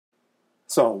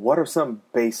So, what are some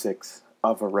basics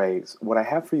of arrays? What I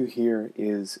have for you here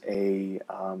is a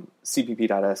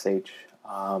cpp.sh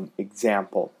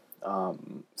example.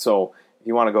 So, if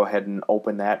you want to go ahead and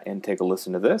open that and take a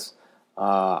listen to this,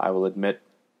 I will admit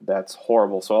that's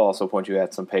horrible, so I'll also point you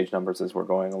at some page numbers as we're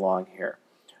going along here.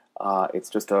 It's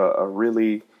just a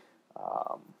really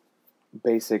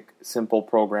basic, simple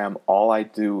program. All I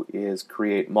do is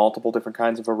create multiple different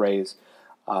kinds of arrays.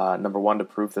 Number one, to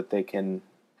prove that they can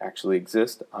actually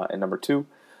exist, and number two,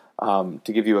 to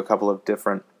give you a couple of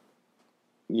different,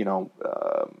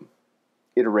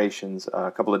 iterations, a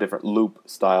couple of different loop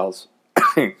styles,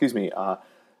 excuse me,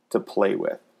 to play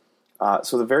with.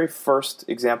 So the very first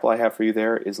example I have for you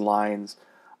there is lines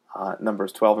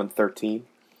numbers 12 and 13.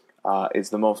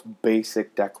 Is the most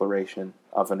basic declaration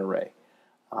of an array.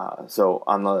 So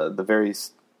on the very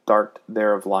start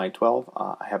there of line 12,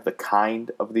 I have the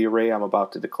kind of the array I'm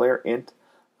about to declare, int.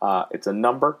 It's a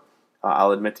number.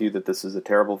 I'll admit to you that this is a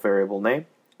terrible variable name,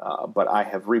 but I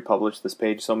have republished this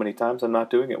page so many times I'm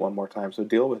not doing it one more time, so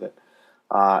deal with it.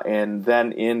 And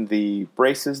then in the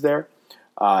braces there,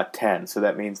 10. So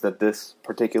that means that this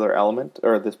particular element,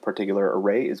 or this particular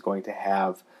array, is going to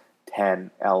have 10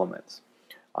 elements.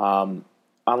 On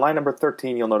line number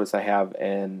 13, you'll notice I have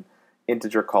an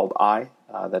integer called I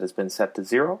that has been set to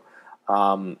 0.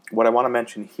 What I want to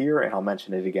mention here, and I'll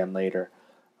mention it again later,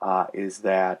 is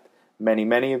that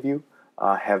many of you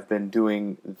have been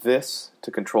doing this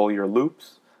to control your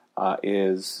loops,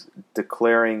 is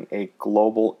declaring a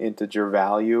global integer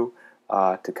value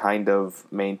to kind of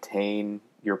maintain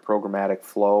your programmatic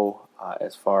flow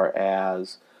as far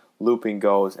as looping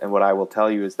goes. And what I will tell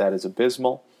you is that is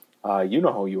abysmal. You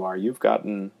know who you are. You've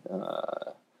gotten,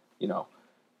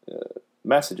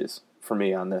 messages for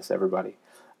me on this, everybody.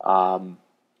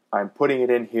 I'm putting it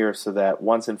in here so that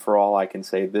once and for all I can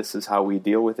say this is how we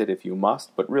deal with it if you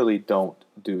must, but really don't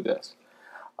do this.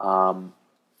 So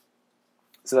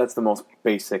that's the most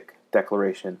basic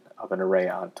declaration of an array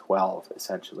on 12,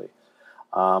 essentially.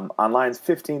 On lines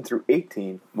 15 through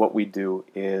 18, what we do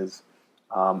is,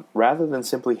 rather than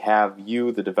simply have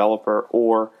you, the developer,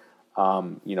 or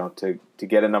to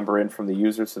get a number in from the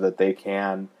user so that they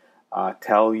can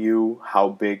tell you how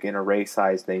big an array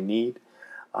size they need.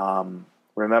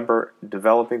 Remember,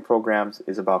 developing programs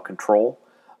is about control,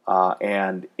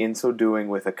 and in so doing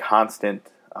with a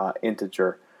constant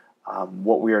integer,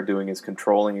 what we are doing is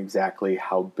controlling exactly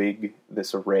how big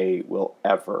this array will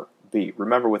ever be.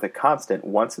 Remember, with a constant,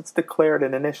 once it's declared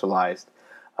and initialized,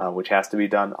 which has to be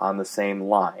done on the same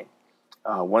line,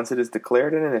 once it is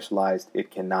declared and initialized, it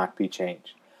cannot be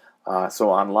changed. So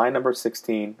on line number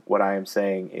 16, what I am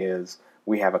saying is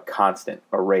we have a constant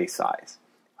array size,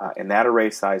 and that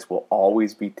array size will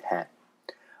always be 10.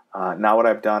 Now what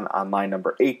I've done on line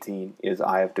number 18 is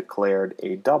I have declared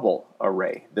a double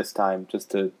array, this time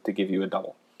just to give you a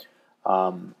double.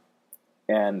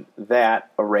 And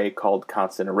that array, called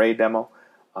constant array demo,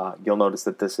 you'll notice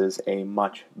that this is a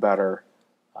much better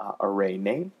array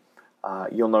name.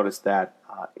 You'll notice that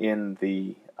in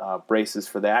the braces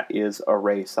for that is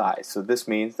array size. So this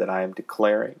means that I am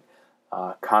declaring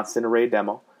constant array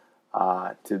demo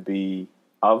to be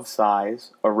of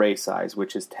size, array size,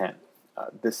 which is 10.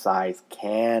 This size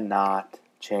cannot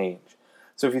change.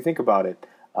 So if you think about it,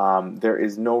 there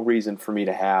is no reason for me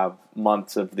to have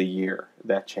months of the year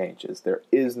that changes. There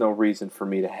is no reason for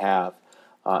me to have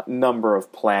number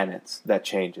of planets that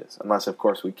changes, unless of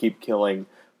course we keep killing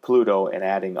Pluto and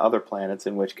adding other planets,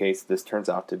 in which case this turns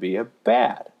out to be a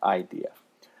bad idea.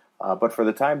 But for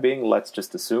the time being, let's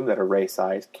just assume that array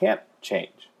size can't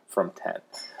change from 10.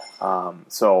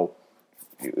 So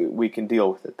we can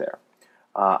deal with it there.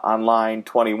 On line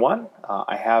 21,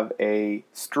 I have a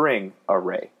string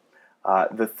array.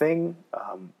 The thing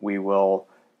we will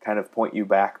kind of point you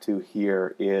back to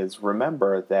here is,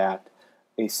 remember that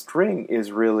a string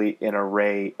is really an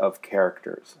array of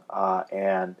characters,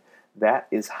 and that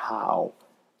is how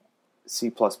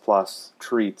C++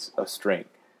 treats a string.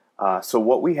 So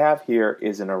what we have here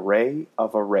is an array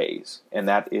of arrays, and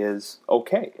that is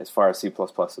okay as far as C++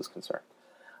 is concerned.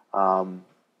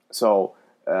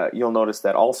 You'll notice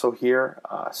that also here,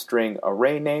 string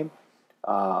array name,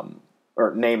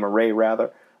 or name array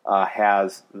rather,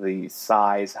 has the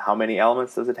size. How many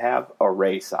elements does it have?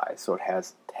 Array size. So it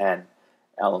has 10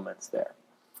 elements there.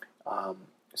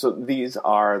 So these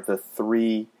are the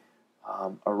three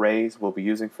arrays we'll be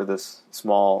using for this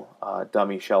small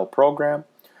dummy shell program.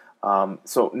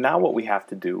 So now what we have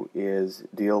to do is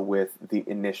deal with the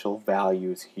initial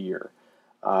values here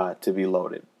to be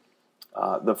loaded.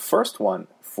 The first one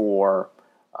for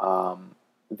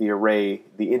the array,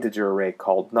 the integer array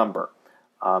called number,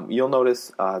 You'll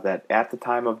notice that at the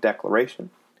time of declaration,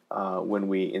 when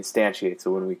we instantiate,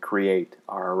 so when we create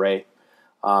our array,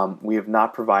 we have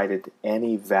not provided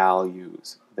any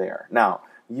values there. Now,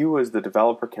 you as the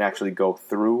developer can actually go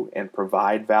through and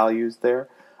provide values there.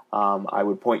 I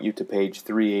would point you to page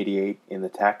 388 in the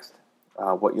text.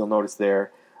 What you'll notice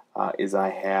there is I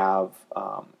have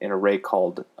an array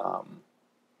called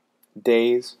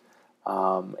days,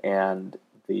 and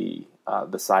the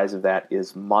size of that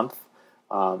is month.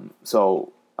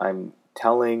 So I'm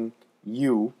telling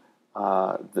you,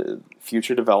 the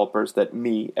future developers, that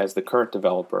me, as the current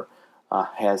developer,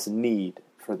 has need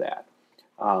for that.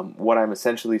 What I'm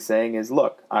essentially saying is,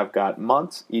 look, I've got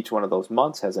months. Each one of those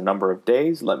months has a number of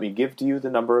days. Let me give to you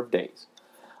the number of days.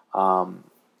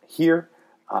 Here,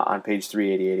 on page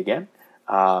 388 again,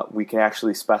 we can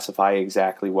actually specify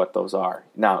exactly what those are.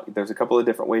 Now, there's a couple of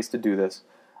different ways to do this.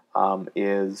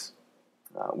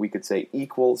 We could say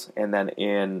equals and then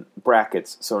in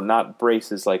brackets, so not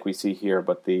braces like we see here,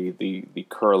 but the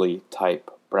curly type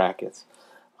brackets.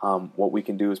 What we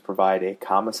can do is provide a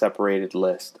comma-separated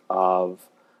list of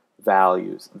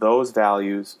values. Those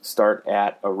values start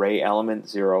at array element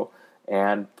 0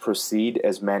 and proceed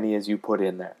as many as you put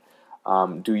in there.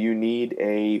 Do you need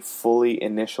a fully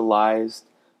initialized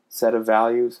set of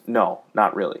values? No,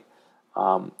 not really.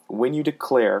 When you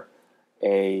declare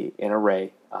an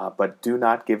array, but do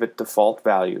not give it default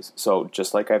values, so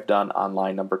just like I've done on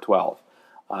line number 12,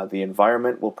 the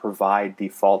environment will provide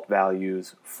default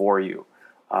values for you.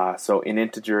 So an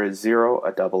integer is 0,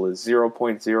 a double is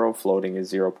 0.0, floating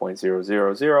is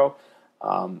 0.000,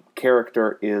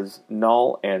 character is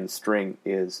null, and string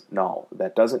is null.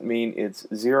 That doesn't mean it's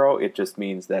 0, it just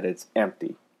means that it's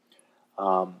empty.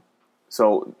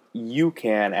 So you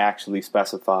can actually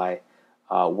specify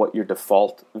what your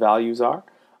default values are,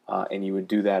 and you would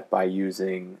do that by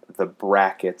using the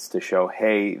brackets to show,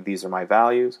 hey, these are my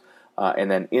values, and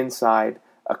then inside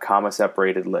a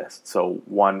comma-separated list, so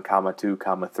 1, 2,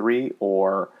 3,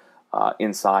 or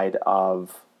inside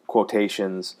of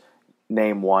quotations,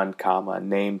 name 1,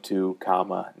 name 2,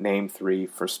 name 3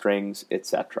 for strings,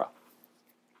 etc.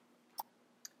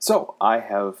 So I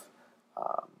have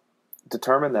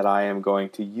determined that I am going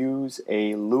to use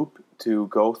a loop to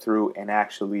go through and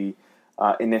actually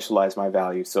initialize my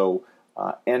value. So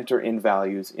enter in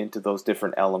values into those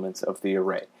different elements of the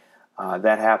array.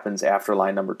 That happens after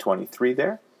line number 23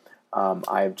 there.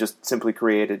 I've just simply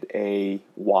created a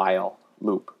while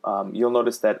loop. You'll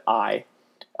notice that I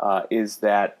is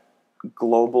that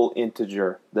global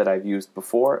integer that I've used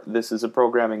before. This is a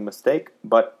programming mistake,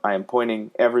 but I am pointing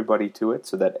everybody to it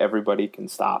so that everybody can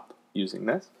stop using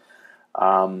this.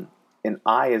 And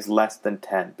I is less than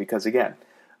 10 because, again,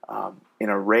 an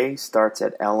array starts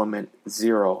at element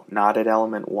 0, not at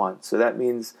element 1. So that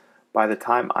means by the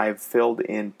time I've filled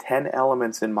in 10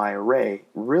 elements in my array,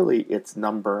 really it's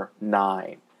number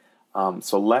 9.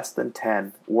 So less than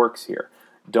 10 works here.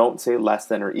 Don't say less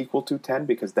than or equal to 10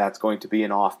 because that's going to be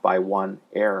an off by 1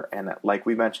 error. And like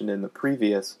we mentioned in the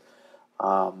previous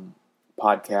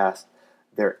podcast,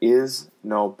 there is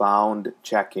no bound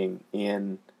checking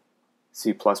in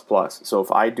C++. So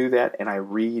if I do that and I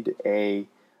read a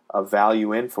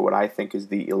value in for what I think is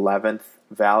the 11th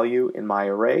value in my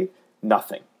array,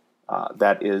 nothing.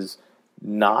 That is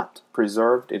not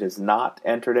preserved. It is not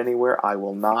entered anywhere. I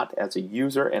will not, as a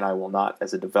user, and I will not,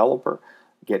 as a developer,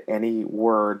 get any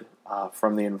word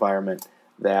from the environment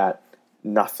that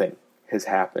nothing has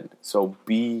happened. So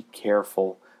be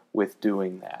careful with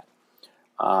doing that.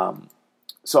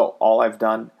 So all I've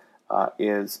done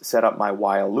is set up my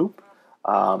while loop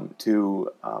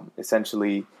to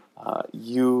essentially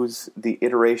use the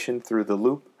iteration through the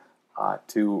loop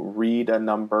to read a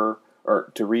number,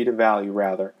 or to read a value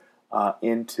rather,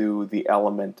 into the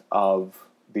element of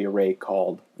the array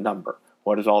called number.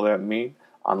 What does all that mean?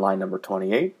 On line number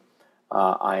 28,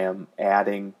 I am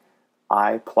adding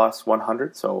I plus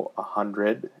 100, so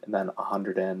 100, and then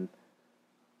 101,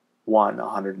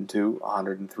 102,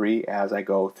 103 as I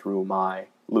go through my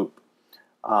loop.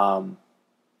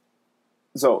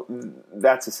 So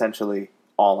that's essentially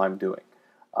all I'm doing.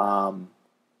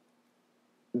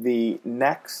 The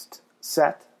next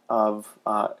set of,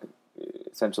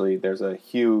 essentially there's a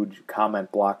huge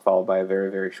comment block followed by a very,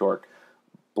 very short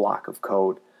block of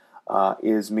code,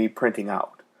 is me printing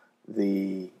out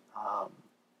the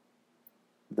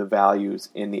values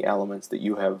in the elements that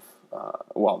you have,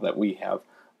 that we have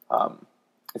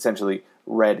essentially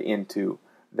read into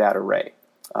that array.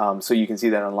 So you can see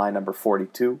that on line number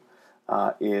 42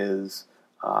 is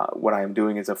what I am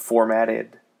doing is a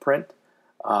formatted print.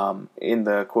 In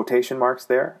the quotation marks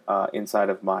there, inside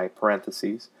of my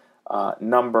parentheses,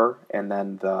 number and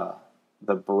then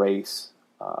the brace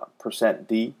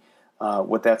 %d.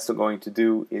 What that's going to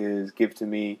do is give to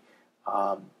me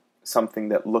something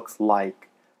that looks like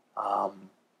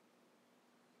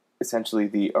essentially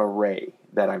the array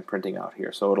that I'm printing out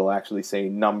here. So it'll actually say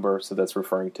number, so that's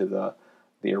referring to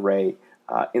the array.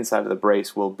 Inside of the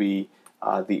brace will be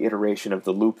the iteration of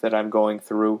the loop that I'm going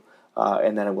through,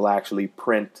 and then it will actually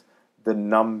print the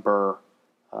number,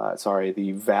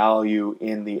 the value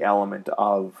in the element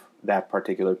of that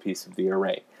particular piece of the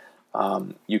array.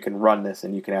 You can run this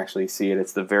and you can actually see it.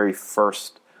 It's the very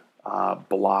first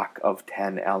block of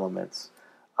 10 elements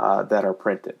that are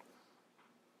printed.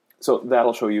 So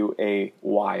that'll show you a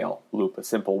while loop, a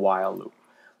simple while loop.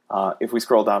 If we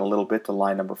scroll down a little bit to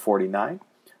line number 49,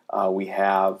 we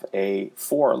have a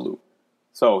for loop.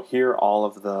 So here all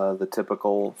of the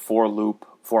typical for loop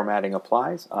formatting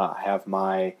applies. I have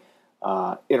my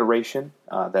iteration,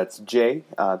 that's J.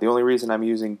 The only reason I'm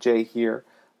using J here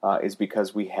is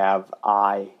because we have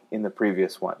I in the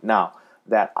previous one. Now,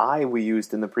 that I we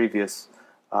used in the previous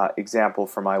example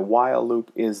for my while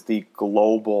loop is the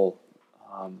global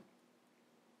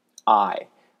I.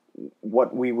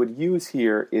 What we would use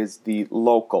here is the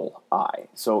local I.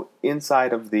 So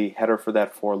inside of the header for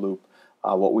that for loop,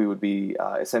 what we would be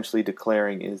essentially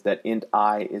declaring is that int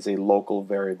I is a local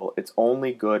variable. It's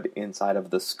only good inside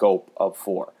of the scope of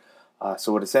for.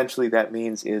 So what essentially that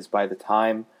means is by the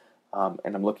time,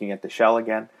 and I'm looking at the shell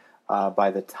again, by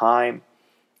the time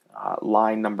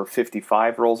line number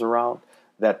 55 rolls around,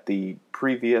 that the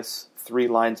previous 3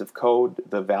 lines of code,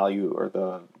 the value or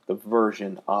the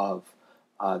version of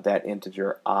that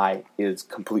integer I is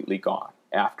completely gone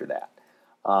after that.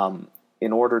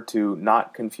 In order to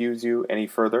not confuse you any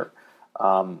further,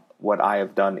 what I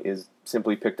have done is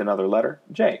simply picked another letter,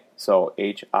 J. So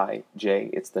H-I-J,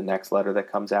 it's the next letter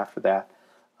that comes after that.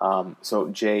 So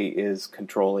J is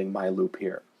controlling my loop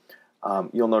here.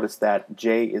 You'll notice that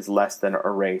J is less than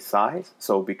array size.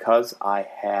 So because I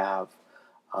have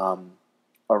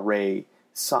array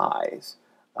size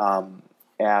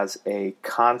as a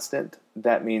constant,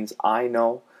 that means I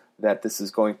know that this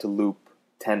is going to loop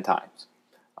 10 times.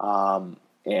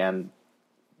 And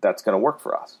that's going to work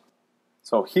for us.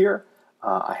 So here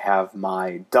I have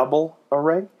my double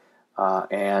array,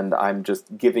 and I'm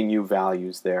just giving you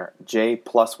values there. J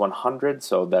plus 100,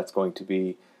 so that's going to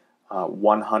be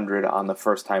 100 on the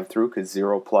first time through, because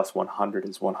 0 plus 100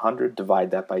 is 100.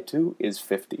 Divide that by 2 is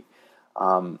 50.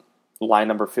 Line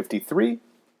number 53,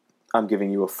 I'm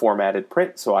giving you a formatted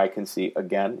print, so I can see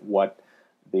again what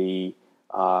the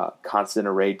constant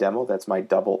array demo, that's my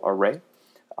double array,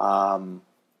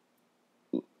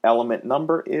 element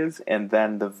number is, and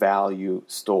then the value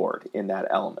stored in that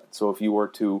element. So if you were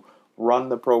to run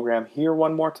the program here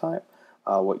one more time,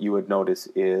 what you would notice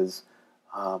is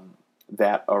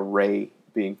that array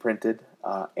being printed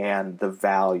and the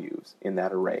values in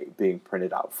that array being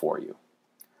printed out for you.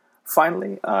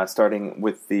 Finally, starting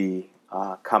with the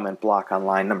comment block on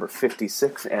line number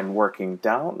 56 and working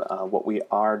down, what we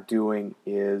are doing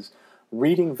is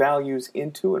reading values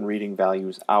into and reading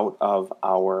values out of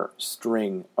our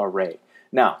string array.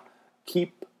 Now,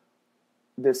 keep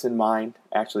this in mind,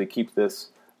 actually keep this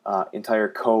entire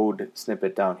code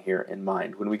snippet down here in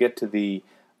mind. When we get to the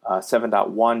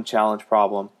 7.1 challenge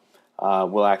problem,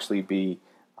 we'll actually be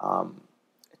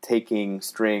taking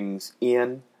strings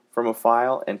in from a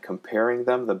file and comparing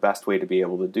them. The best way to be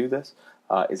able to do this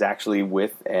is actually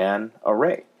with an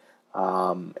array.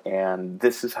 And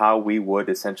this is how we would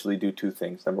essentially do 2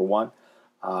 things. Number one,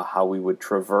 how we would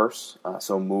traverse,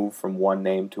 so move from one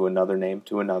name to another name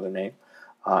to another name.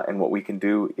 And what we can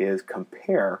do is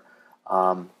compare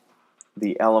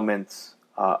the elements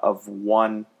of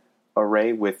one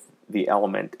array with the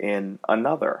element in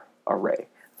another array.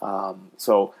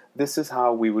 So this is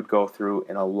how we would go through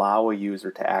and allow a user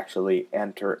to actually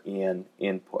enter in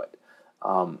input.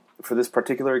 For this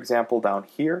particular example down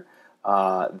here,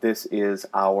 this is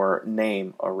our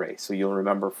name array. So you'll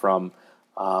remember from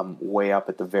way up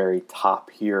at the very top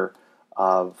here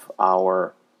of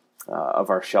our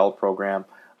shell program,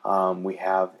 we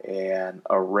have an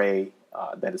array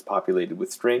that is populated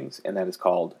with strings, and that is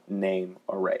called name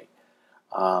array.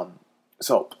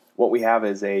 So what we have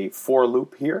is a for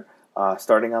loop here,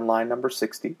 starting on line number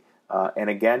 60. And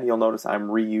again, you'll notice I'm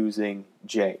reusing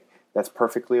J. That's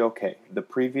perfectly okay. The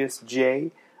previous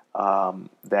J,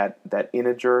 that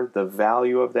integer, the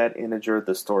value of that integer,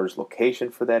 the storage location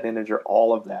for that integer,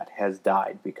 all of that has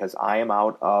died because I am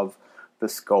out of the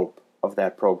scope of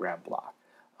that program block.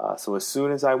 So as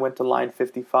soon as I went to line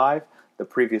 55, the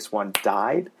previous one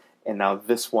died, and now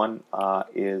this one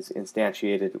is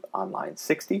instantiated on line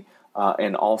 60.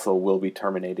 and also will be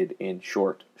terminated in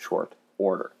short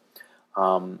order.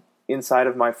 Inside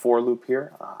of my for loop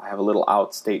here, I have a little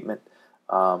out statement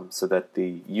so that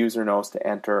the user knows to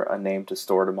enter a name to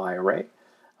store to my array.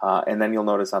 And then you'll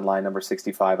notice on line number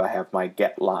 65 I have my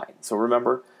get line. So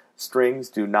remember, strings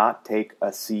do not take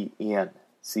a CIN.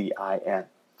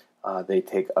 They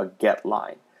take a get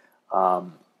line.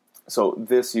 So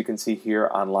this you can see here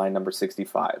on line number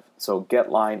 65. So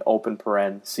get line, open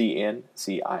paren, CIN,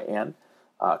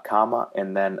 comma,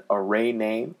 and then array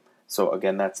name. So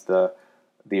again, that's the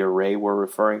array we're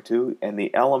referring to, and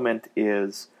the element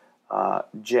is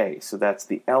J. So that's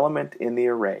the element in the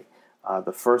array.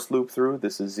 The first loop through,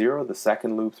 this is 0. The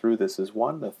second loop through, this is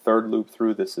 1. The third loop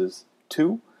through, this is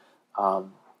 2.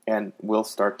 And we'll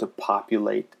start to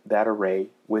populate that array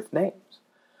with names.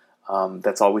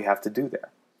 That's all we have to do there.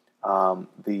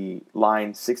 The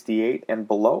line 68 and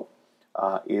below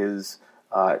is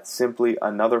simply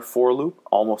another for loop,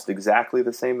 almost exactly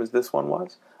the same as this one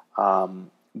was.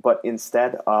 But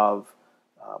instead of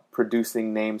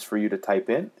producing names for you to type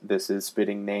in, this is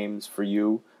spitting names for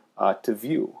you to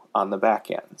view on the back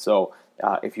end. So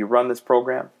if you run this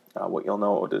program, what you'll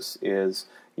notice is,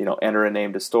 enter a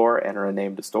name to store, enter a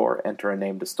name to store, enter a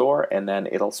name to store, and then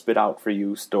it'll spit out for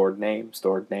you stored name,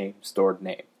 stored name, stored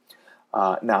name.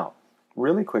 Now,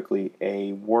 really quickly,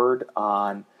 a word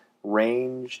on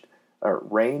range-based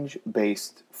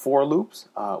for loops,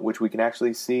 which we can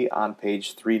actually see on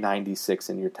page 396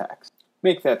 in your text.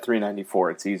 Make that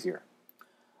 394, it's easier.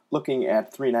 Looking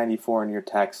at 394 in your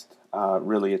text,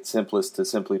 really it's simplest to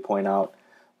simply point out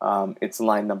it's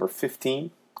line number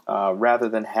 15. Rather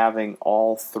than having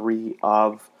all three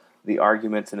of the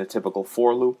arguments in a typical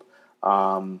for loop,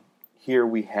 here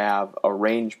we have a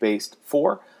range-based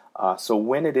for. So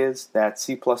when it is that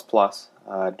C++,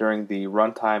 during the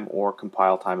runtime or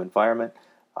compile time environment,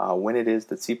 when it is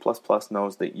that C++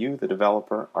 knows that you, the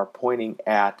developer, are pointing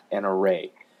at an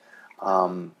array,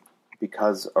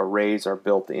 because arrays are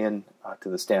built in to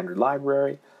the standard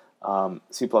library,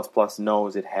 C++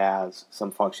 knows it has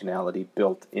some functionality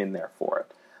built in there for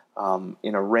it.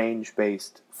 In a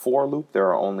range-based for loop, there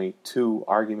are only two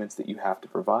arguments that you have to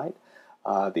provide.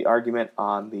 The argument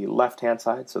on the left-hand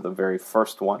side, so the very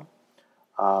first one,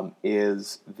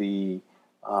 is the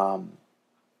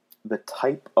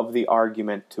type of the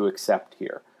argument to accept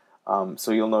here.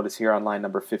 So you'll notice here on line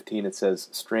number 15 it says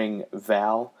string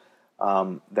val.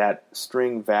 That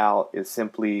string val is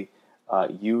simply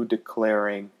you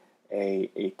declaring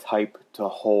a type to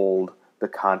hold the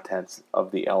contents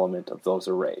of the element of those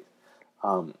arrays.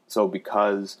 So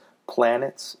because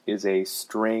planets is a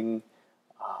string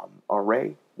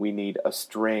array, we need a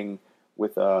string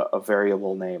with a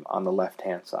variable name on the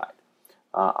left-hand side.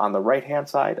 On the right-hand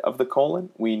side of the colon,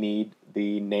 we need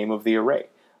the name of the array.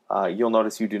 You'll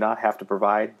notice you do not have to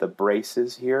provide the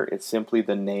braces here. It's simply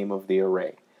the name of the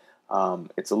array.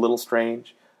 It's a little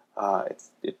strange.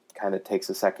 It kind of takes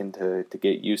a second to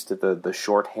get used to the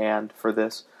shorthand for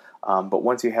this. But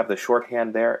once you have the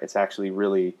shorthand there, it's actually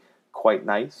really quite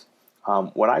nice.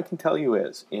 What I can tell you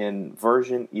is, in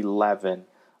version 11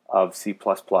 of C++,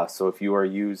 so if you are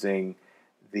using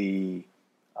the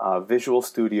Visual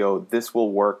Studio, this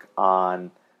will work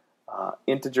on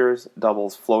integers,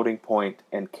 doubles, floating point,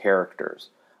 and characters.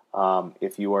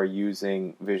 If you are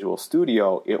using Visual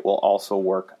Studio, it will also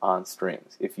work on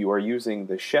strings. If you are using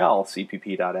the shell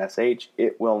cpp.sh,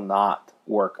 it will not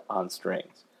work on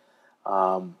strings.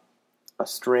 A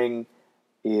string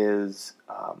is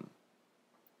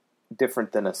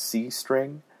different than a C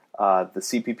string. The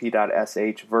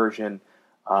cpp.sh version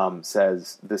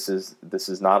says this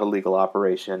is not a legal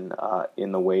operation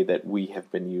in the way that we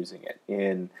have been using it.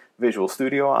 In Visual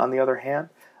Studio, on the other hand,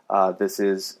 this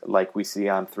is, like we see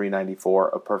on 394,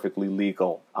 a perfectly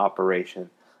legal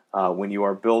operation. When you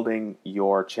are building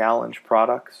your challenge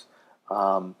products,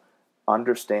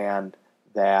 understand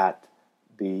that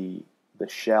the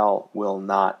shell will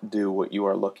not do what you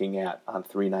are looking at on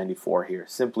 394 here.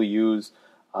 Simply use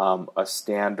a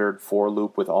standard for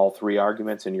loop with all three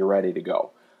arguments and you're ready to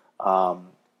go.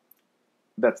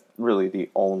 That's really the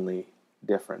only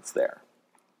difference there.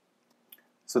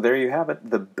 So there you have it,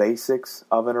 the basics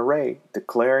of an array,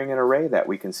 declaring an array that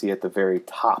we can see at the very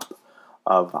top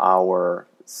of our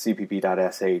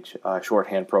cpp.sh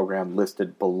shorthand program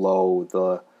listed below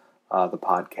the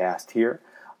podcast here.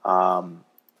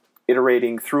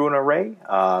 Iterating through an array,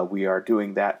 we are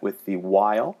doing that with the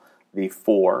while, the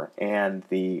for, and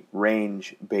the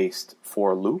range-based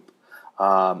for loop.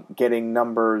 Getting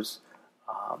numbers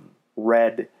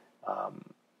read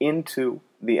into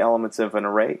the elements of an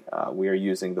array, we are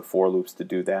using the for loops to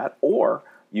do that, or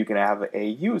you can have a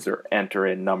user enter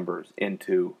in numbers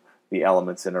into the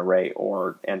elements in an array,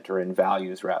 or enter in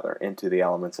values rather into the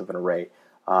elements of an array.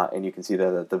 And you can see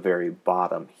that at the very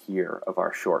bottom here of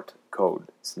our short code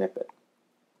snippet.